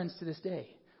are our friends to this day.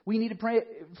 We need to pray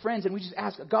friends, and we just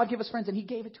ask, God, give us friends, and He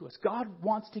gave it to us. God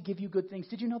wants to give you good things.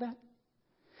 Did you know that?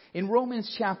 In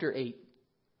Romans chapter 8,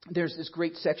 there's this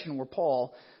great section where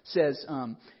Paul says,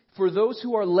 for those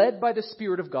who are led by the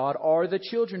Spirit of God are the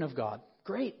children of God.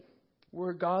 Great.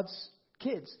 We're God's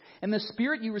kids. And the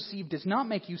Spirit you received does not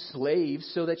make you slaves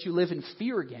so that you live in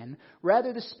fear again.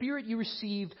 Rather, the Spirit you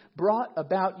received brought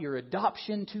about your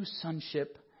adoption to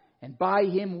sonship. And by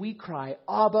Him we cry,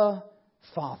 Abba,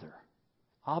 Father.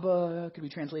 Abba could be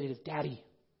translated as Daddy.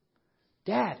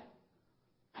 Dad,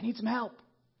 I need some help.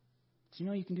 Do you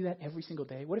know you can do that every single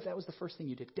day? What if that was the first thing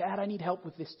you did? Dad, I need help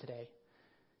with this today.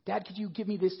 Dad, could you give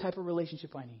me this type of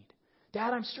relationship I need?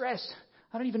 Dad, I'm stressed.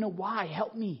 I don't even know why.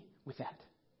 Help me with that.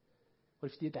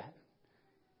 What if you did that?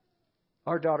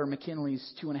 Our daughter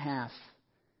McKinley's 2.5,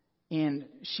 and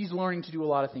she's learning to do a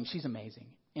lot of things. She's amazing.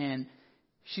 And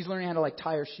she's learning how to not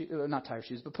tie her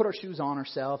shoes, but put her shoes on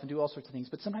herself and do all sorts of things.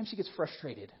 But sometimes she gets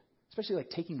frustrated, especially like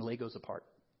taking Legos apart.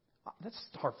 That's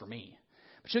hard for me.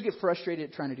 But she'll get frustrated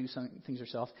at trying to do some things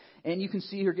herself. And you can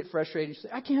see her get frustrated. She's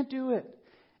like, I can't do it.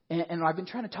 And I've been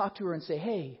trying to talk to her and say,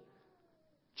 hey,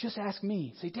 just ask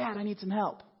me. Say, Dad, I need some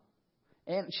help.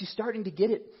 And she's starting to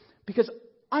get it because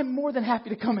I'm more than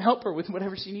happy to come help her with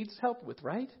whatever she needs help with,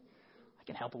 right? I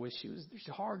can help her with shoes. There's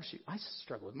hard shoes. I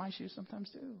struggle with my shoes sometimes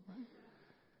too, right?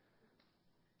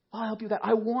 I'll help you with that.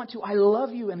 I want to. I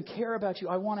love you and care about you.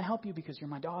 I want to help you because you're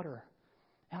my daughter.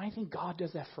 And I think God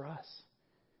does that for us.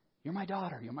 You're my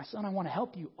daughter. You're my son. I want to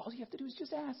help you. All you have to do is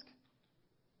just ask.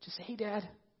 Just say, hey, Dad.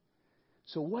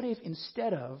 So what if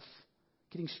instead of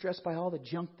getting stressed by all the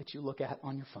junk that you look at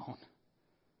on your phone,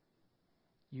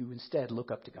 you instead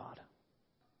look up to God?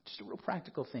 Just a real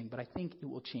practical thing, but I think it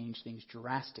will change things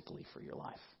drastically for your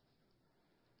life.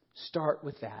 Start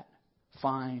with that.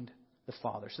 Find the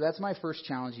Father. So that's my first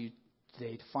challenge to you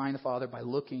today, to find the Father by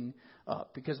looking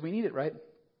up, because we need it, right?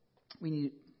 We need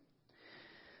it.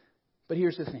 But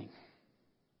here's the thing.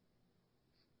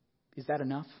 Is that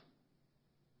enough?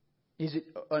 Is it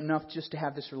enough just to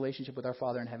have this relationship with our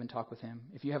Father in heaven, talk with Him?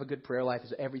 If you have a good prayer life,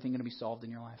 is everything going to be solved in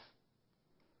your life?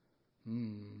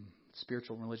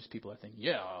 Spiritual and religious people are thinking,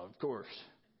 yeah, of course.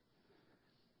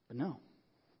 But no.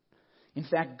 In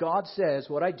fact, God says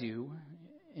what I do,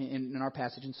 in our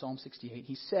passage in Psalm 68.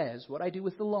 He says, what I do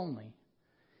with the lonely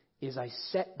is I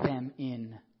set them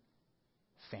in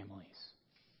families.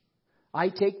 I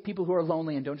take people who are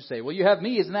lonely and don't just say, well, you have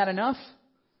me, isn't that enough?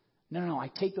 No. I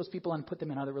take those people and put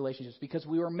them in other relationships because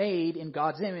we were made in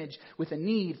God's image with a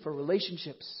need for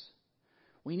relationships.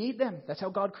 We need them. That's how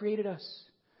God created us.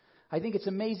 I think it's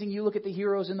amazing. You look at the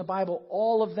heroes in the Bible,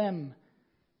 all of them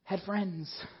had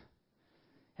friends.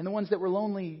 And the ones that were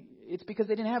lonely, it's because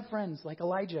they didn't have friends, like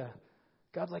Elijah.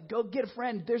 God's like, go get a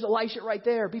friend. There's Elisha right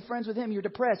there. Be friends with him. You're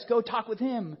depressed. Go talk with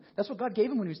him. That's what God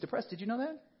gave him when he was depressed. Did you know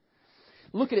that?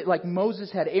 Look at it like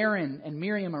Moses had Aaron and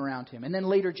Miriam around him, and then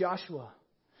later Joshua.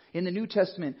 In the New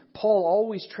Testament, Paul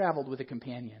always traveled with a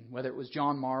companion, whether it was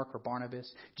John Mark or Barnabas.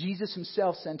 Jesus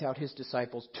himself sent out his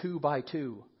disciples 2 by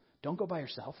 2. Don't go by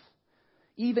yourself.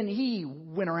 Even he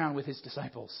went around with his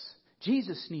disciples.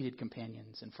 Jesus needed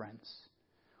companions and friends.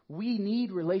 We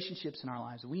need relationships in our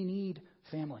lives. We need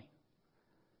family.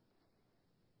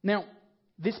 Now,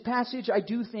 this passage I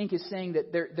do think is saying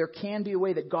that there can be a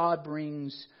way that God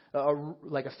brings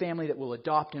like a family that will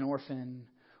adopt an orphan.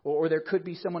 Or there could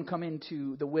be someone come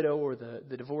into the widow or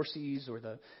the divorcee's or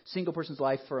the single person's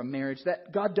life for a marriage.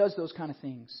 That God does those kind of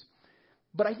things.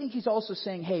 But I think he's also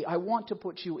saying, hey, I want to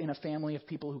put you in a family of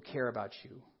people who care about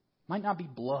you. Might not be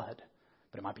blood,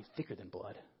 but it might be thicker than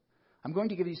blood. I'm going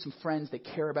to give you some friends that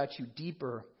care about you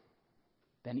deeper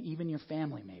than even your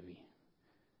family maybe.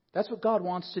 That's what God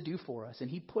wants to do for us, and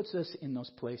he puts us in those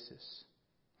places.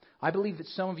 I believe that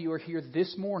some of you are here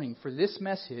this morning for this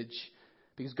message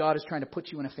because God is trying to put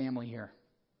you in a family here.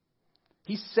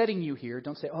 He's setting you here.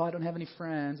 Don't say, oh, I don't have any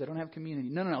friends. I don't have community.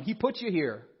 No. He put you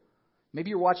here. Maybe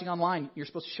you're watching online. You're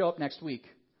supposed to show up next week.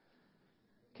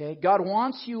 Okay? God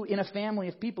wants you in a family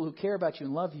of people who care about you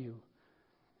and love you.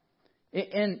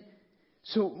 And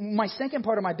so my second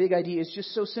part of my big idea is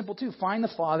just so simple too. Find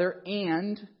the Father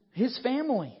and his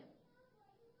family.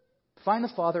 Find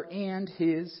the Father and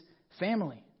his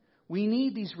family. We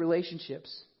need these relationships.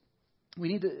 We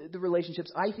need the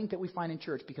relationships I think that we find in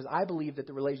church, because I believe that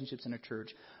the relationships in a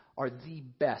church are the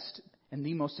best and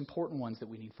the most important ones that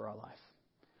we need for our life.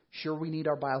 Sure, we need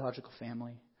our biological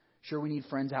family. Sure, we need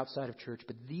friends outside of church,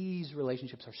 but these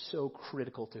relationships are so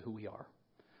critical to who we are.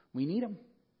 We need them.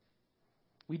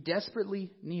 We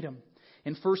desperately need them.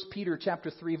 In 1 Peter chapter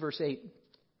 3, verse 8,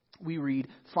 we read,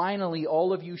 finally,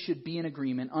 all of you should be in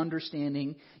agreement,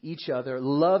 understanding each other,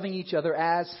 loving each other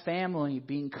as family,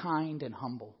 being kind and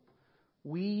humble.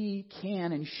 We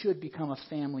can and should become a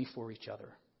family for each other,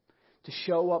 to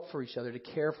show up for each other, to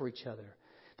care for each other.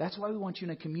 That's why we want you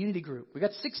in a community group. We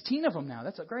got 16 of them now.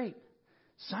 That's great.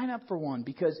 Sign up for one,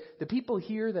 because the people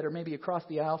here that are maybe across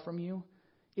the aisle from you,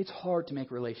 it's hard to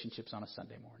make relationships on a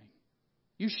Sunday morning.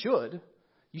 You should.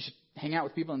 You should hang out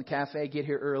with people in the cafe, get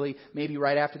here early. Maybe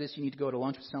right after this you need to go to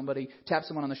lunch with somebody, tap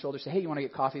someone on the shoulder, say, hey, you want to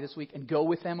get coffee this week? And go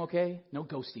with them, okay? No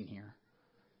ghosting here.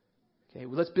 Okay,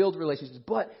 well, let's build relationships.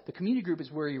 But the community group is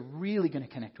where you're really going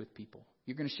to connect with people.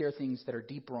 You're going to share things that are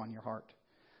deeper on your heart,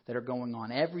 that are going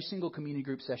on. Every single community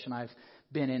group session I've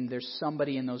been in, there's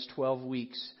somebody in those 12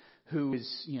 weeks who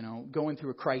is, going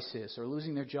through a crisis or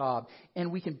losing their job,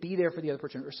 and we can be there for the other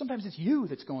person. Or sometimes it's you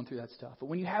that's going through that stuff. But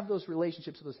when you have those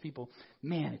relationships with those people,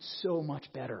 man, it's so much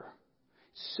better.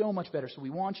 So much better. So we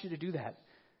want you to do that.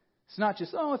 It's not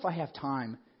just, if I have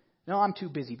time. No, I'm too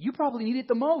busy. You probably need it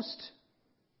the most.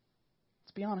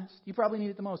 Let's be honest. You probably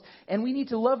need it the most. And we need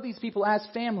to love these people as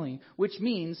family, which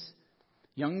means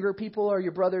younger people are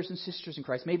your brothers and sisters in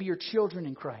Christ. Maybe your children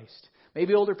in Christ.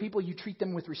 Maybe older people, you treat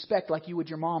them with respect like you would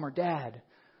your mom or dad.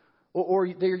 Or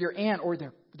they're your aunt, or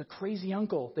they're the crazy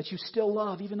uncle that you still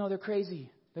love even though they're crazy.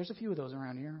 There's a few of those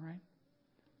around here, right?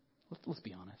 Let's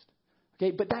be honest.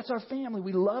 Okay, but that's our family.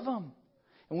 We love them.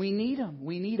 And we need them.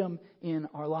 We need them in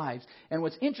our lives. And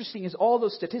what's interesting is all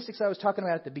those statistics I was talking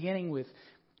about at the beginning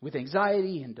with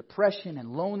anxiety and depression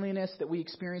and loneliness that we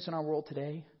experience in our world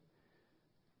today,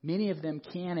 many of them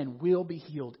can and will be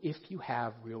healed if you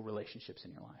have real relationships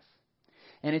in your life.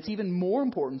 And it's even more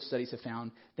important, studies have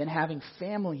found, than having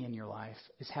family in your life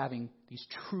is having these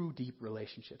true deep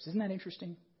relationships. Isn't that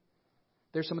interesting?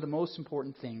 They're some of the most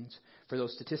important things for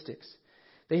those statistics.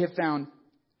 They have found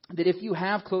that if you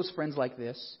have close friends like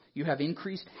this, you have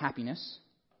increased happiness,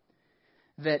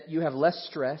 that you have less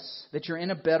stress, that you're in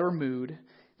a better mood,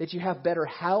 that you have better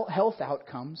health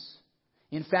outcomes.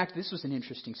 In fact, this was an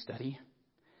interesting study.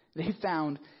 They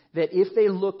found that if they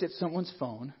looked at someone's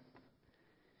phone,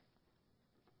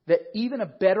 that even a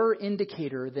better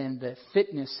indicator than the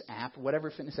fitness app, whatever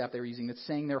fitness app they're using that's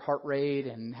saying their heart rate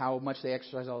and how much they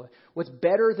exercise, what's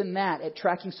better than that at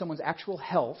tracking someone's actual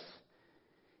health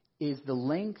is the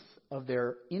length of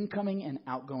their incoming and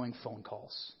outgoing phone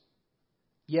calls.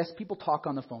 Yes, people talk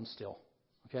on the phone still,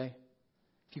 okay?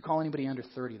 If you call anybody under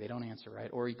 30, they don't answer, right?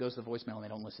 Or he goes to the voicemail and they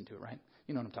don't listen to it, right?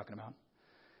 You know what I'm talking about.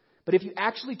 But if you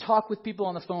actually talk with people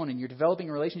on the phone and you're developing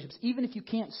relationships, even if you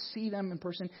can't see them in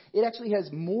person, it actually has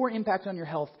more impact on your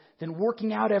health than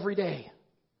working out every day.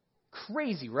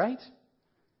 Crazy, right?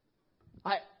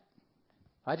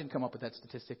 I didn't come up with that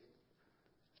statistic.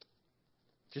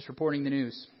 Just reporting the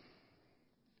news.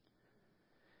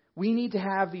 We need to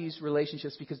have these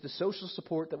relationships because the social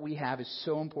support that we have is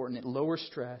so important. It lowers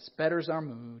stress, betters our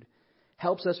mood,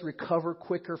 helps us recover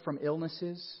quicker from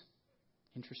illnesses.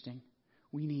 Interesting.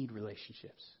 We need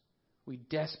relationships. We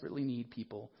desperately need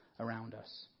people around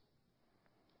us.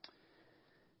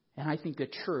 And I think the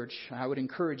church, I would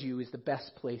encourage you, is the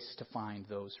best place to find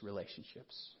those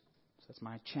relationships. So that's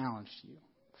my challenge to you.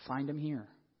 Find them here.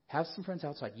 Have some friends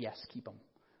outside. Yes, keep them.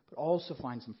 But also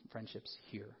find some friendships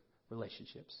here,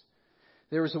 relationships.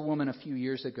 There was a woman a few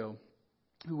years ago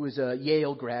who was a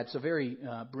Yale grad, so a very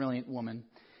brilliant woman,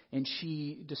 and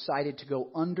she decided to go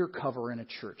undercover in a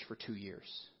church for 2 years.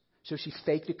 So she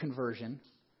faked a conversion,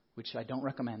 which I don't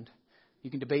recommend. You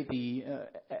can debate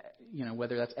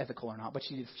whether that's ethical or not, but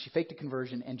she faked a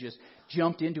conversion and just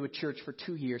jumped into a church for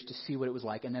 2 years to see what it was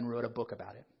like, and then wrote a book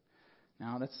about it.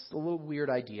 Now, that's a little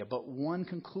weird idea, but one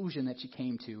conclusion that she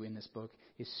came to in this book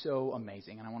is so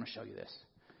amazing, and I want to show you this.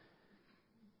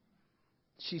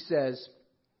 She says,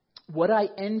 "What I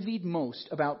envied most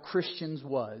about Christians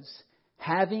was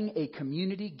having a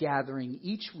community gathering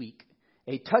each week,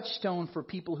 a touchstone for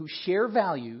people who share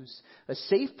values, a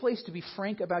safe place to be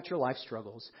frank about your life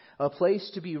struggles, a place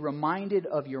to be reminded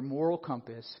of your moral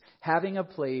compass, having a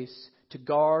place to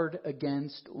guard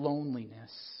against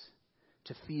loneliness,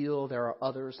 to feel there are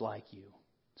others like you."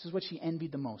 This is what she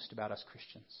envied the most about us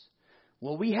Christians.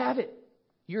 Well, we have it.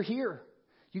 You're here.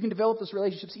 You can develop those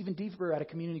relationships even deeper at a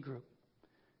community group.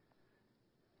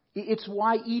 It's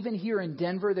why even here in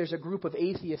Denver, there's a group of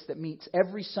atheists that meets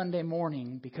every Sunday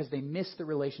morning because they miss the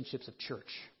relationships of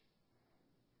church.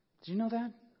 Did you know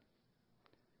that?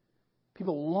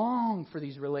 People long for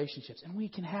these relationships, and we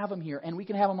can have them here, and we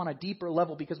can have them on a deeper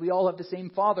level because we all have the same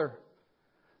Father.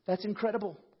 That's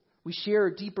incredible. We share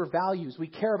deeper values. We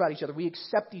care about each other. We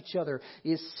accept each other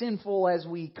as sinful as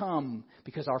we come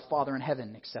because our Father in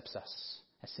heaven accepts us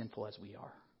as sinful as we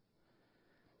are.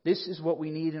 This is what we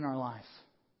need in our life.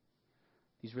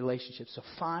 These relationships. So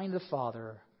find the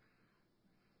Father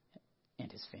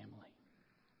and His family.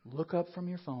 Look up from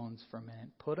your phones for a minute.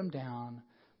 Put them down.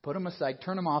 Put them aside.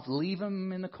 Turn them off. Leave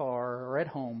them in the car or at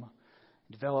home.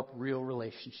 Develop real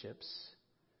relationships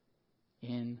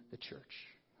in the church.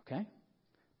 Okay?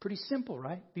 Pretty simple,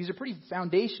 right? These are pretty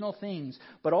foundational things.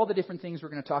 But all the different things we're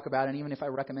going to talk about, and even if I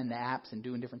recommend the apps and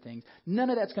doing different things,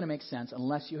 none of that's going to make sense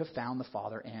unless you have found the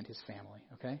Father and His family.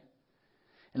 Okay?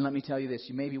 And let me tell you this.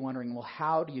 You may be wondering, well,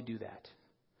 how do you do that?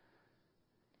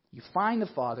 You find the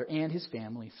Father and His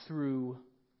family through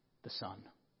the Son.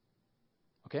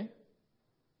 Okay?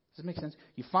 Does that make sense?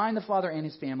 You find the Father and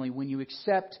His family when you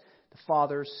accept the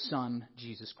Father's Son,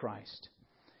 Jesus Christ.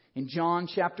 In John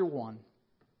chapter 1,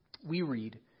 we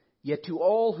read, "Yet to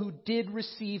all who did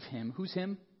receive Him," who's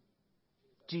Him?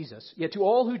 Jesus. "Yet to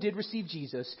all who did receive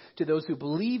Jesus, to those who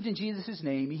believed in Jesus'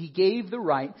 name, He gave the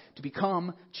right to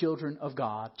become children of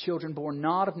God, children born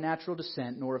not of natural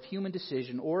descent, nor of human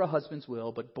decision or a husband's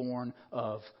will, but born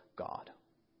of God."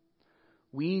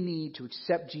 We need to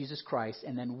accept Jesus Christ,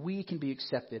 and then we can be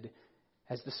accepted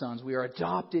as the sons. We are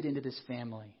adopted into this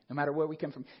family, no matter where we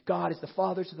come from. God is the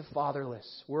father to the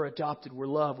fatherless. We're adopted, we're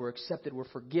loved, we're accepted, we're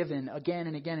forgiven again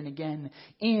and again and again.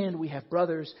 And we have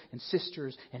brothers and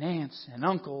sisters and aunts and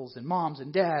uncles and moms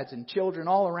and dads and children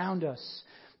all around us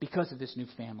because of this new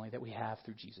family that we have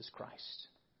through Jesus Christ.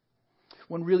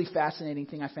 One really fascinating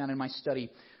thing I found in my study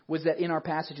was that in our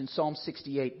passage in Psalm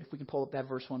 68, if we can pull up that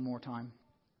verse one more time,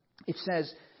 it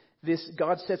says this: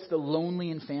 God sets the lonely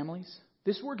in families.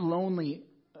 This word lonely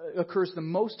occurs the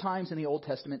most times in the Old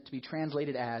Testament to be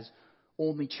translated as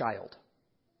only child.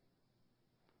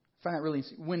 I find that really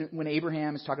interesting. When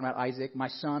Abraham is talking about Isaac, my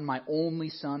son, my only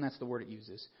son, that's the word it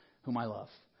uses, whom I love.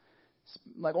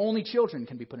 Like only children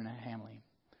can be put in a family.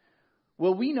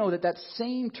 Well, we know that that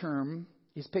same term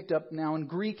is picked up now in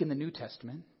Greek in the New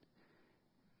Testament.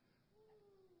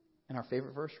 And our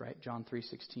favorite verse, right? John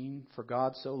 3:16. "For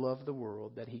God so loved the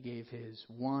world that He gave His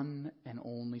one and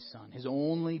only Son, His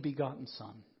only begotten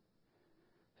Son,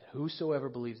 that whosoever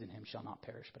believes in Him shall not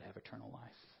perish but have eternal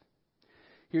life."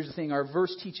 Here's the thing. Our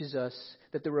verse teaches us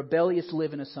that the rebellious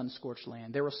live in a sun-scorched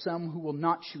land. There are some who will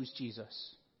not choose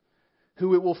Jesus,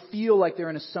 who it will feel like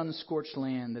they're in a sun-scorched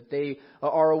land, that they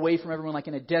are away from everyone like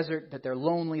in a desert, that they're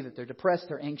lonely, that they're depressed,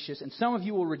 they're anxious. And some of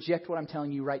you will reject what I'm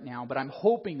telling you right now, but I'm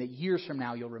hoping that years from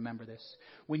now you'll remember this.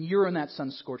 When you're in that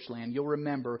sun-scorched land, you'll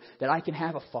remember that I can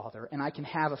have a father and I can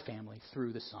have a family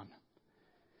through the Son.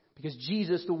 Because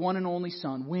Jesus, the one and only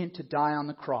Son, went to die on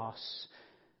the cross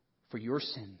for your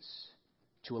sins,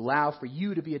 to allow for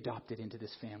you to be adopted into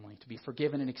this family, to be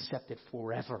forgiven and accepted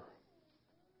forever.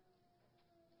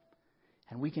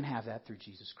 And we can have that through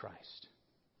Jesus Christ.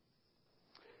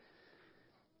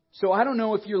 So I don't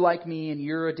know if you're like me and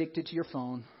you're addicted to your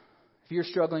phone, if you're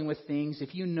struggling with things,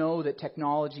 if you know that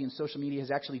technology and social media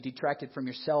has actually detracted from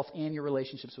yourself and your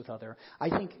relationships with others. I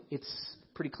think it's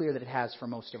pretty clear that it has for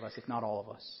most of us, if not all of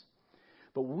us.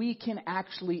 But we can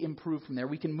actually improve from there.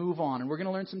 We can move on. And we're going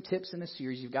to learn some tips in this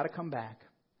series. You've got to come back.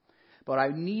 But I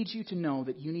need you to know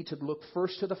that you need to look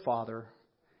first to the Father,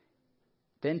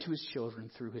 then to His children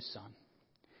through His Son.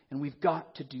 And we've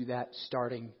got to do that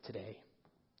starting today,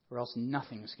 or else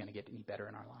nothing's going to get any better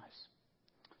in our lives.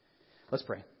 Let's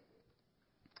pray.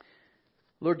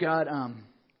 Lord God,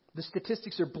 the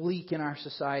statistics are bleak in our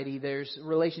society. There's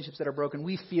relationships that are broken.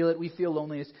 We feel it. We feel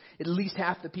loneliness. At least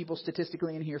half the people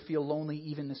statistically in here feel lonely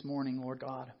even this morning, Lord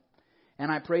God.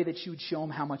 And I pray that you would show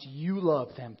them how much you love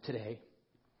them today.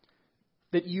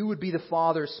 That you would be the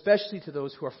Father, especially to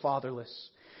those who are fatherless.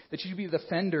 That you be the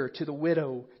defender to the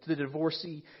widow, to the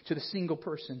divorcee, to the single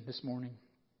person this morning.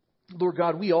 Lord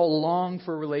God, we all long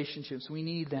for relationships. We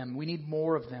need them. We need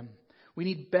more of them. We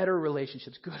need better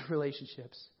relationships, good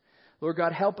relationships. Lord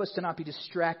God, help us to not be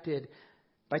distracted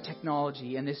by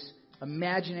technology and this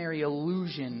imaginary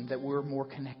illusion that we're more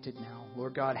connected now.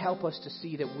 Lord God, help us to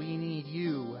see that we need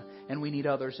you and we need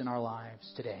others in our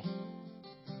lives today.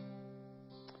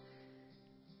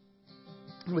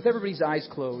 And with everybody's eyes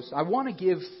closed, I want to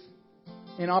give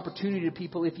an opportunity to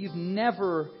people, if you've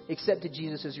never accepted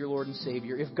Jesus as your Lord and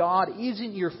Savior, if God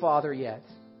isn't your Father yet,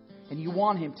 and you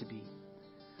want Him to be,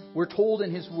 we're told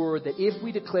in His Word that if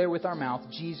we declare with our mouth,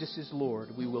 Jesus is Lord,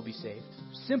 we will be saved.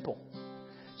 Simple.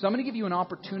 So I'm going to give you an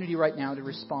opportunity right now to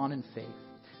respond in faith.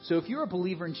 So if you're a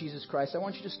believer in Jesus Christ, I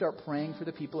want you to start praying for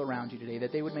the people around you today,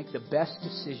 that they would make the best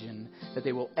decision that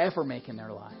they will ever make in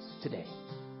their lives today.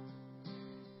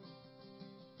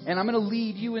 And I'm going to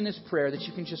lead you in this prayer that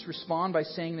you can just respond by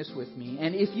saying this with me.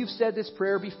 And if you've said this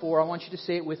prayer before, I want you to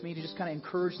say it with me to just kind of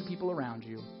encourage the people around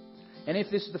you. And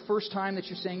if this is the first time that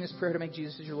you're saying this prayer to make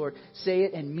Jesus as your Lord, say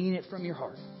it and mean it from your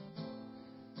heart.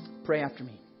 Pray after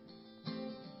me.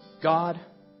 God,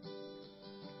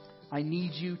 I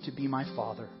need you to be my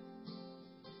Father.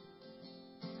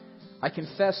 I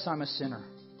confess I'm a sinner.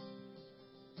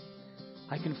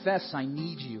 I confess I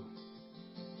need you.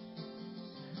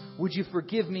 Would you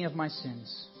forgive me of my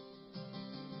sins?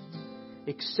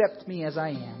 Accept me as I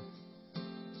am.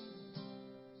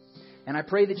 And I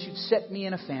pray that you'd set me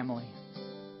in a family.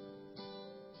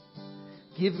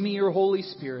 Give me your Holy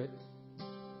Spirit.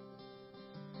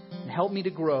 And help me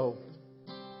to grow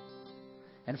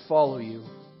and follow you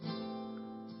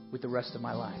with the rest of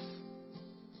my life.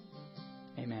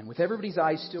 Amen. With everybody's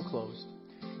eyes still closed,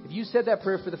 if you said that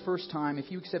prayer for the first time, if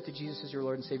you accepted Jesus as your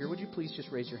Lord and Savior, would you please just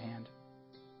raise your hand?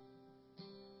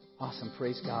 Awesome.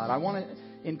 Praise God. I want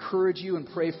to encourage you and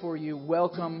pray for you.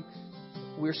 Welcome.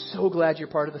 We're so glad you're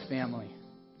part of the family.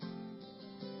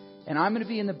 And I'm going to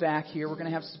be in the back here. We're going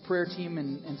to have the prayer team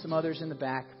and some others in the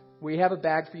back. We have a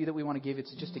bag for you that we want to give.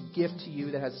 It's just a gift to you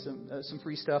that has some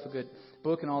free stuff, a good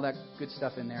book and all that good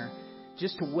stuff in there.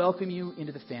 Just to welcome you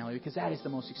into the family, because that is the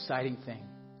most exciting thing.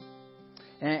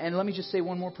 And let me just say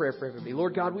one more prayer for everybody.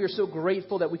 Lord God, we are so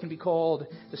grateful that we can be called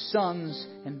the sons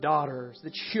and daughters,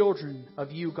 the children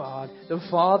of you, God, the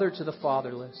father to the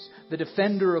fatherless, the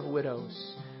defender of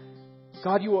widows.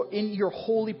 God, you are in your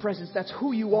holy presence. That's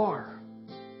who you are.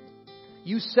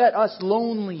 You set us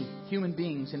lonely human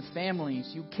beings and families.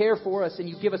 You care for us and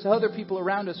you give us other people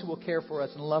around us who will care for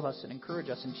us and love us and encourage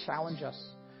us and challenge us.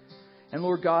 And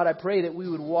Lord God, I pray that we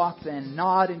would walk then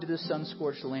not into the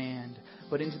sun-scorched land,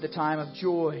 but into the time of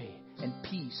joy and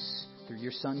peace through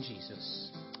your Son,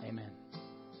 Jesus. Amen.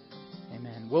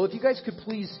 Amen. Well, if you guys could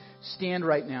please stand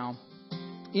right now.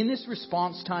 In this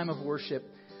response time of worship,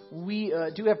 we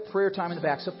do have prayer time in the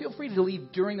back, so feel free to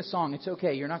leave during the song. It's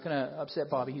okay. You're not going to upset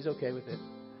Bobby. He's okay with it.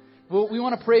 Well, we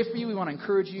want to pray for you. We want to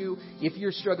encourage you. If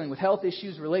you're struggling with health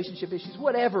issues, relationship issues,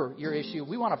 whatever your issue,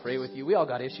 we want to pray with you. We all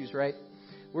got issues, right?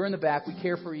 We're in the back. We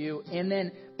care for you. And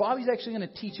then Bobby's actually going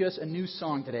to teach us a new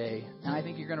song today. And I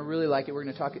think you're going to really like it. We're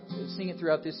going to sing it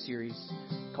throughout this series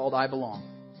called I Belong.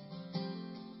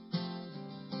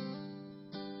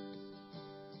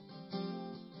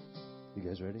 You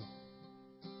guys ready?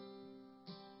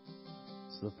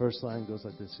 So the first line goes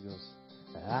like this. It goes,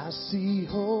 I see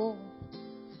hope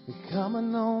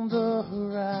coming on the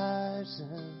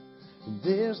horizon, and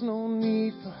there's no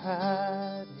need for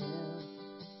hiding.